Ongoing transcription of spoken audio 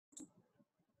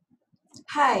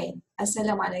Hi,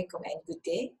 Assalamualaikum and good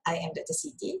day. I am Dr.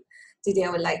 Siti. Today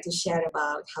I would like to share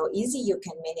about how easy you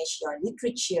can manage your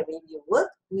literature review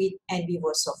work with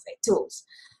Nvivo software tools.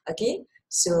 Okay,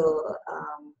 so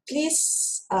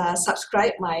please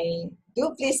subscribe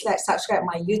subscribe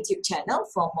my YouTube channel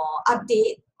for more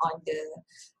update on the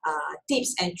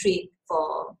tips and tricks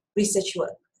for research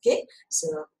work. Okay, so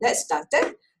let's start.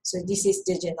 So this is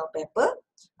the journal paper.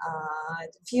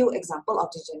 Few example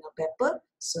of the journal paper.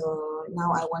 So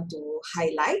now I want to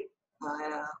highlight.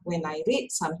 When I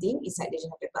read something inside the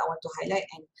journal paper, I want to highlight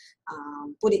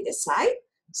and put it aside.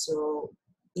 So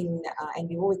in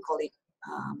Nvivo we call it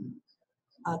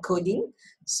coding.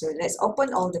 So let's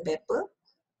open all the paper.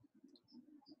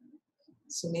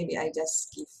 So maybe I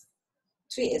just give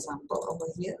 3 examples over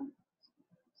here.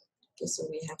 Okay, so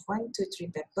we have 1, 2, 3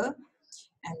 paper.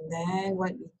 And then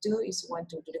what we do is we want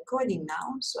to do the coding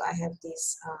now. So I have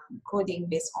this coding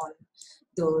based on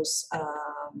those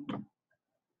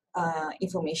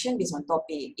information based on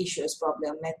topic, issues,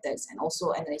 problem, methods, and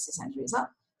also analysis and result.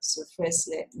 So first,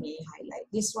 let me highlight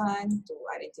this one to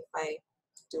identify,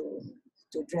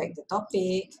 to drag the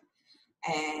topic,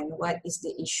 and what is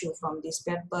the issue from this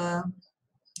paper.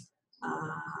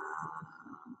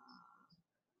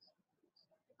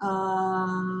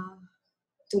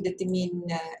 To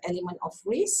determine element of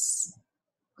risk.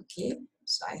 Okay,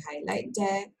 so I highlight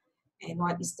that, and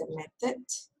what is the method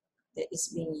that is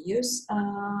being used.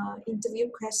 Interview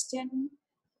question.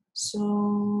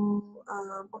 So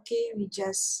okay, we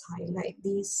just highlight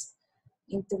this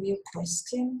interview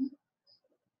question.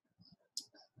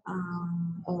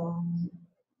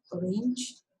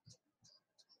 Arrange.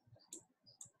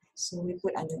 So we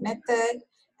put under method,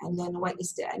 and then what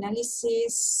is the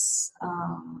analysis.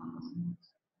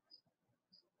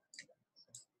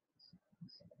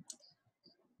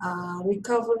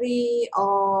 Recovery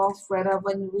of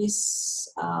relevant risks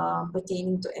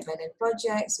pertaining to abandoned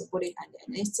projects. So put it under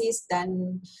analysis.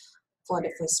 Done for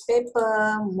the first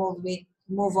paper.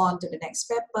 Move on to the next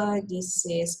paper. This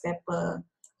is paper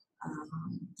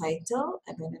title,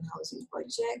 abandoned housing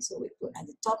project. So we put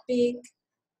under topic.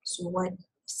 So what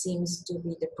seems to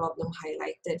be the problem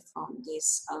highlighted from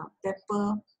this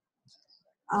paper.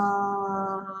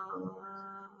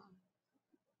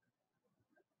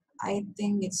 I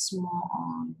think it's more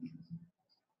on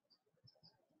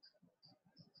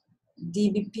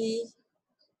DBP,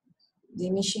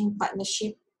 diminishing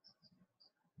partnership,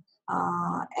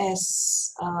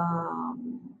 as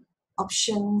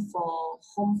option for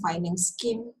home finance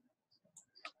scheme.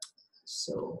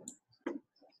 So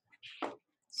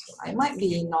I might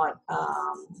be not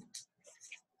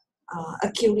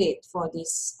accurate for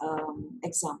this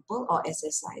example or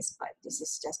exercise, but this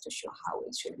is just to show how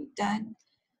it should be done.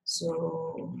 So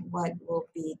what will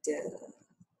be the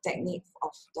technique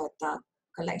of data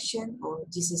collection, or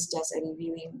this is just a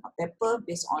reviewing a paper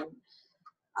based on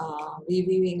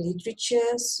reviewing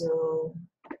literature. So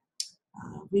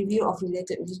review of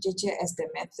related literature as the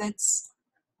methods,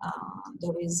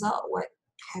 the result, what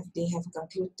they have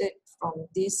concluded from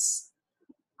this.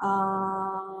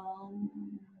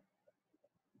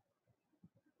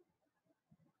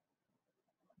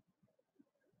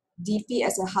 DP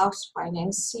as a house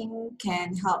financing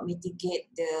can help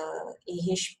mitigate the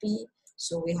AHP.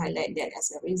 So we highlight that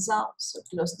as a result. So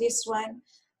close this one,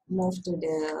 move to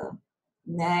the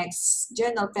next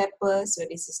journal paper. So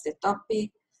this is the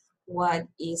topic. What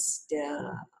is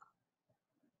the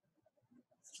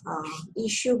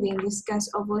issue being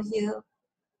discussed over here?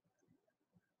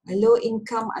 A low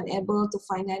income unable to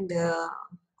finance the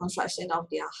construction of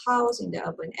their house in the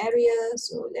urban area.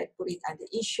 So let's put it under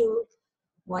issue.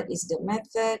 What is the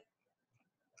method?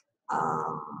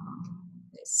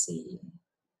 Let's see.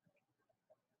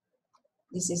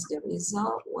 This is the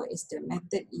result. What is the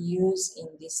method used in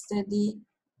this study?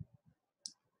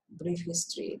 Brief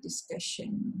history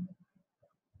discussion.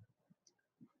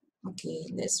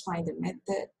 Okay, let's find the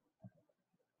method.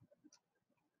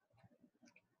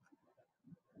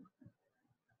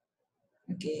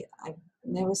 Okay, I've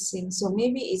never seen. So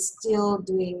maybe it's still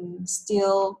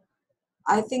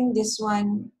I think this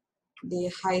one, they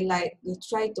try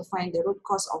to find the root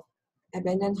cause of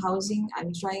abandoned housing.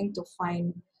 I'm trying to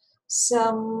find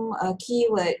some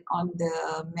keyword on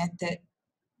the method.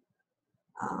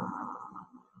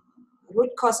 Root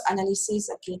cause analysis.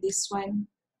 Okay, this one.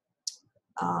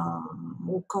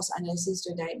 Root cause analysis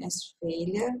to diagnose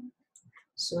failure.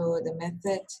 So the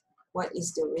method, what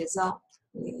is the result?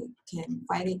 We can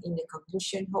find it in the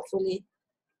conclusion, hopefully.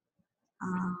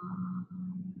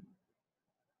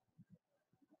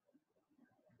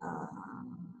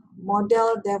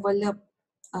 Model develop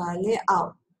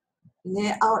layout.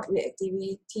 layout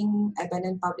reactivating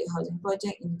abandoned public housing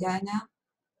project in Ghana,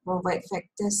 provide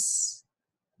factors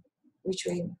which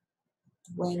way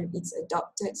when it's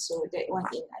adopted. So that one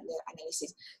in under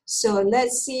analysis. So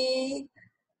let's see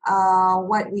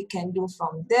what we can do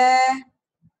from there.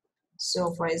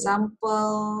 So for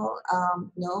example,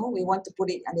 no, we want to put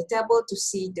it on the table to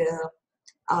see the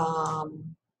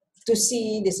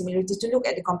similarity, to look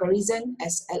at the comparison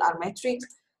as LR matrix.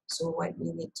 So what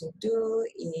we need to do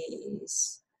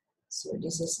is, so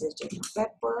this is the journal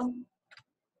paper.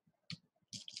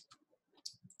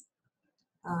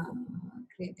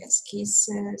 Create as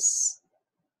cases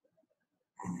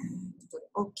and put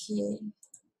OK.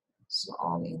 So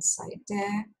all inside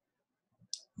there.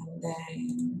 And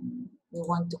then we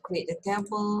want to create the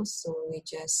table. So we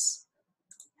just,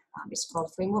 it's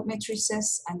called framework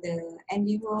matrices under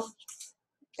Nvivo.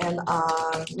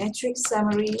 LR matrix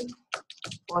summary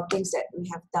for things that we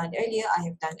have done earlier, I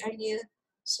have done earlier.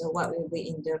 So what will be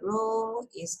in the row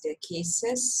is the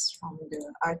cases from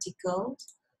the article.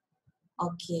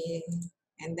 Okay,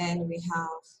 and then we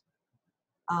have,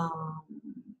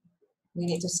 we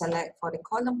need to select for the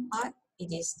column part,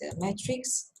 it is the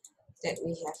matrix that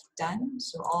we have done.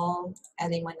 So all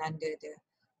element under the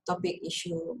topic,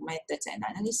 issue, methods and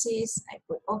analysis, I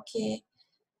put OK,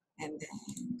 and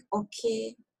then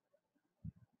OK.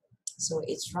 So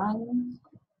it's running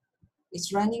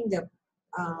the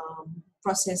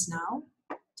process now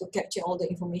to capture all the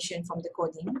information from the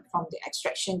coding, from the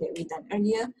extraction that we done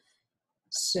earlier.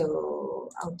 So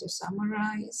how to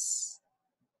summarize?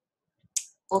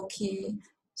 Okay,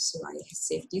 so I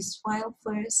save this file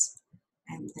first,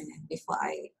 and then before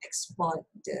I export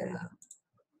the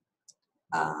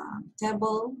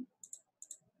table,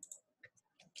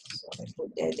 so I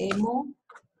put the demo,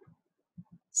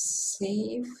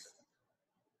 save,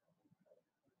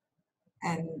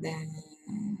 and then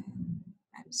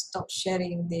I'm stop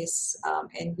sharing this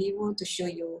Nvivo to show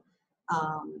you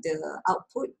the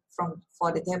output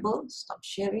for the table. Stop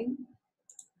sharing.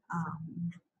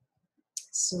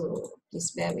 So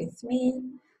please bear with me.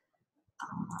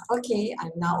 Okay,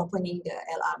 I'm now opening the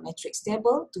LR matrix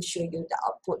table to show you the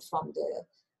output from the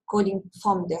coding,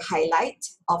 from the highlight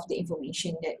of the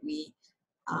information that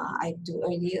I do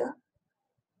earlier.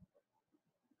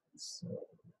 So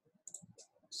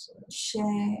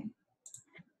share.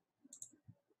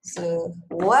 So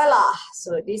voila!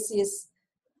 So this is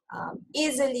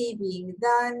easily being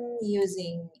done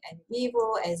using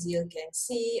Nvivo. As you can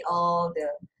see, all the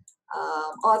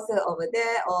author over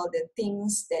there, all the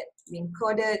things that been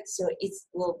coded. So it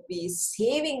will be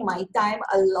saving my time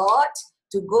a lot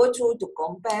to go through, to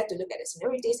compare, to look at the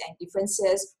similarities and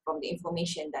differences from the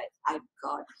information that I've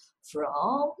got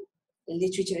from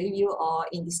literature review, or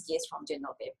in this case from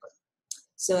journal paper.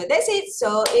 So that's it.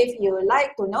 So if you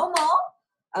like to know more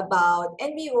about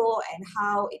Nvivo and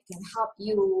how it can help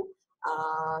you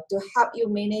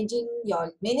manage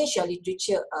your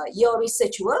literature, your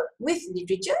research work with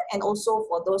literature, and also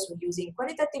for those who are using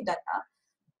qualitative data,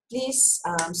 please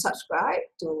subscribe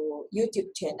to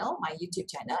YouTube channel, my YouTube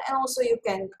channel, and also you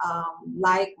can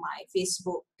like my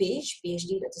Facebook page,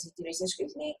 PhD.City Research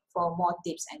Clinic, for more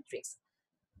tips and tricks.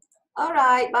 All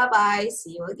right, bye bye.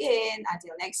 See you again.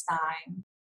 Until next time.